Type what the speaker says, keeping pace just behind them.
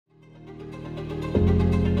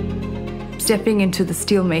stepping into the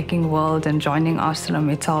steelmaking world and joining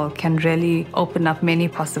ArcelorMittal can really open up many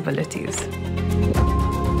possibilities.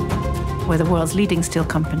 We're the world's leading steel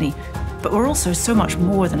company, but we're also so much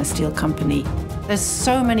more than a steel company. There's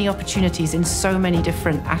so many opportunities in so many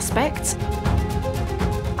different aspects.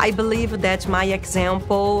 I believe that my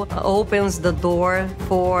example opens the door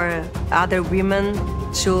for other women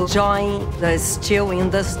to join the steel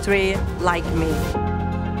industry like me.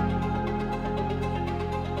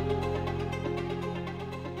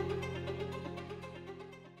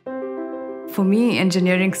 For me,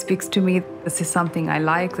 engineering speaks to me. This is something I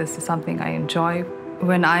like, this is something I enjoy.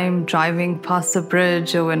 When I'm driving past a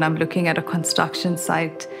bridge or when I'm looking at a construction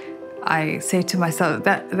site, I say to myself,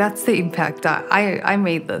 that's the impact. I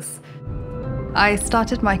made this. I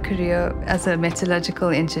started my career as a metallurgical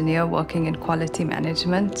engineer working in quality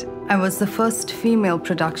management. I was the first female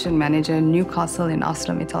production manager in Newcastle in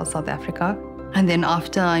ArcelorMittal, South Africa. And then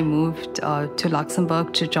after I moved to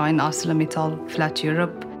Luxembourg to join ArcelorMittal Flat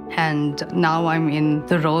Europe. And now I'm in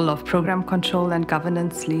the role of program control and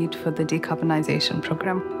governance lead for the decarbonization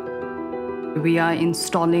program. We are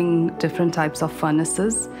installing different types of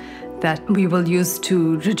furnaces that we will use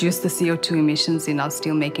to reduce the CO2 emissions in our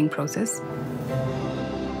steelmaking process.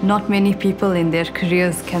 Not many people in their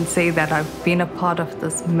careers can say that I've been a part of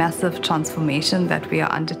this massive transformation that we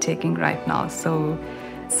are undertaking right now. So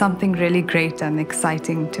something really great and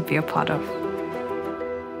exciting to be a part of.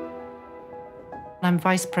 I'm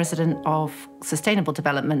Vice President of Sustainable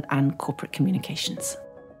Development and Corporate Communications.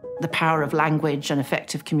 The power of language and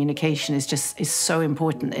effective communication is so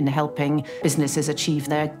important in helping businesses achieve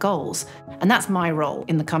their goals. And that's my role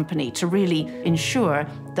in the company, to really ensure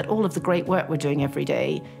that all of the great work we're doing every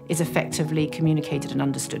day is effectively communicated and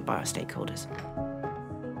understood by our stakeholders.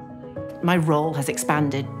 My role has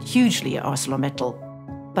expanded hugely at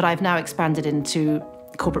ArcelorMittal, but I've now expanded into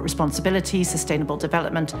corporate responsibility, sustainable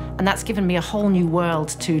development, and that's given me a whole new world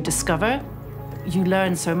to discover. You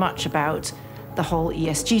learn so much about the whole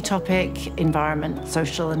ESG topic, environment,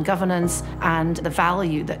 social and governance, and the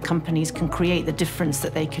value that companies can create, the difference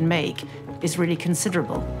that they can make is really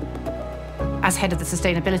considerable. As head of the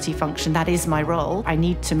sustainability function, that is my role. I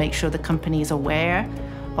need to make sure the company is aware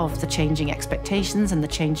of the changing expectations and the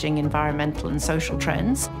changing environmental and social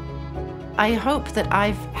trends. I hope that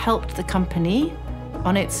I've helped the company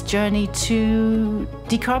on its journey to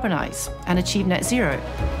decarbonize and achieve net zero.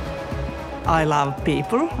 I love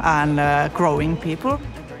people and growing people.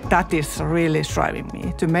 That is really driving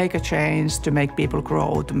me to make a change, to make people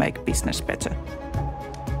grow, to make business better.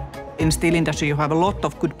 In steel industry, you have a lot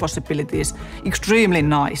of good possibilities, extremely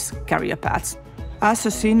nice career paths. As a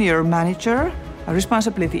senior manager, a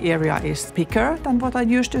responsibility area is bigger than what I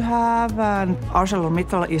used to have, and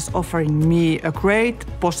ArcelorMittal is offering me a great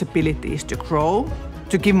possibilities to grow,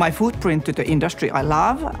 to give my footprint to the industry I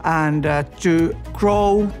love, and to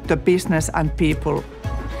grow the business and people.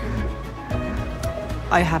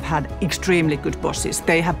 I have had extremely good bosses.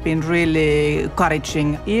 They have been really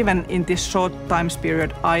encouraging. Even in this short time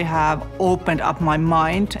period, I have opened up my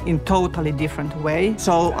mind in totally different way.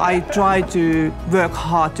 So I try to work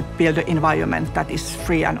hard to build an environment that is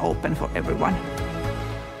free and open for everyone.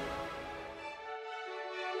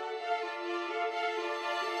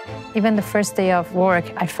 Even the first day of work,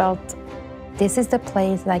 I felt this is the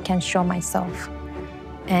place that I can show myself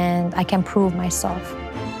and I can prove myself.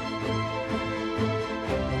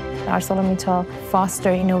 ArcelorMittal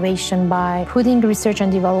foster innovation by putting research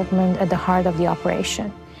and development at the heart of the operation.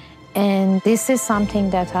 And this is something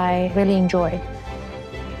that I really enjoy.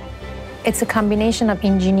 It's a combination of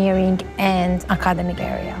engineering and academic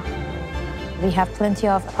area. We have plenty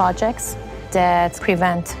of projects that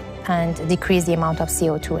prevent and decrease the amount of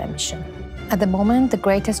CO2 emission. At the moment, the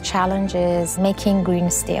greatest challenge is making green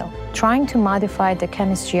steel. Trying to modify the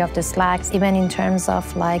chemistry of the slags, even in terms of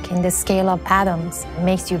in the scale of atoms,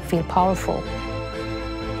 makes you feel powerful.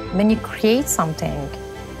 When you create something,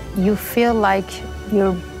 you feel like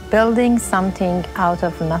you're building something out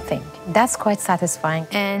of nothing. That's quite satisfying.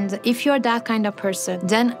 And if you're that kind of person,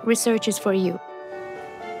 then research is for you.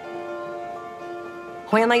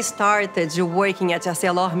 When I started working at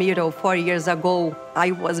ArcelorMittal 4 years ago,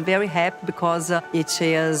 I was very happy because it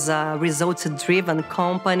is a results-driven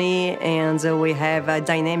company and we have a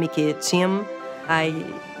dynamic team. I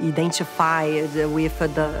identified with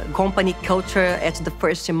the company culture at the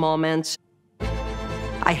first moment.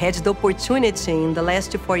 I had the opportunity in the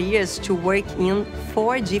last 4 years to work in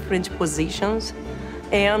 4 different positions.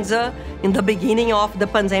 And in the beginning of the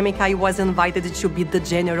pandemic, I was invited to be the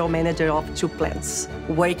general manager of 2 plants,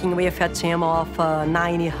 working with a team of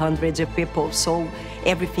 900 people. So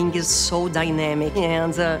everything is so dynamic.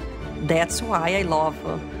 And That's why I love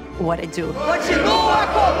what I do. In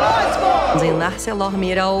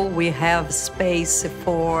ArcelorMittal, we have space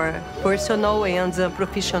for personal and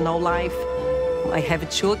professional life. I have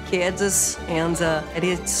 2 kids, and it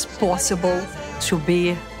is possible to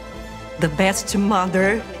be the best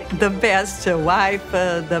mother, the best wife,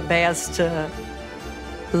 the best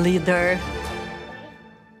leader.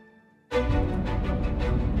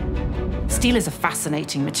 Steel is a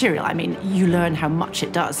fascinating material. I mean, you learn how much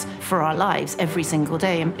it does for our lives every single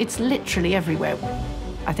day, and it's literally everywhere.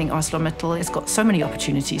 I think ArcelorMittal has got so many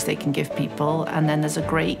opportunities they can give people, and then there's a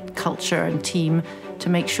great culture and team to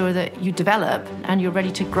make sure that you develop and you're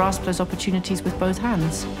ready to grasp those opportunities with both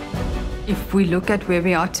hands. If we look at where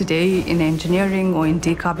we are today in engineering or in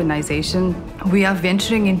decarbonization, we are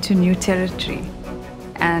venturing into new territory.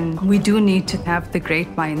 And we do need to have the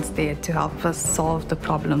great minds there to help us solve the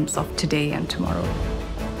problems of today and tomorrow.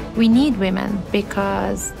 We need women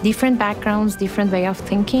because different backgrounds, different way of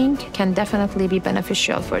thinking can definitely be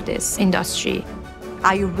beneficial for this industry.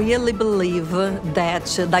 I really believe that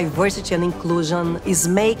diversity and inclusion is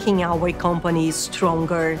making our company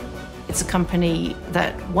stronger. It's a company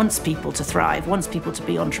that wants people to thrive, wants people to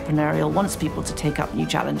be entrepreneurial, wants people to take up new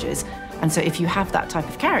challenges. And so if you have that type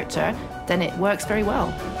of character, then it works very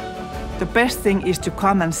well. The best thing is to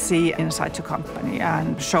come and see inside the company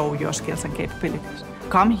and show your skills and capabilities.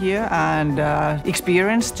 Come here and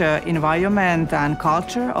experience the environment and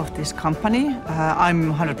culture of this company.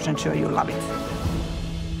 I'm 100% sure you'll love it.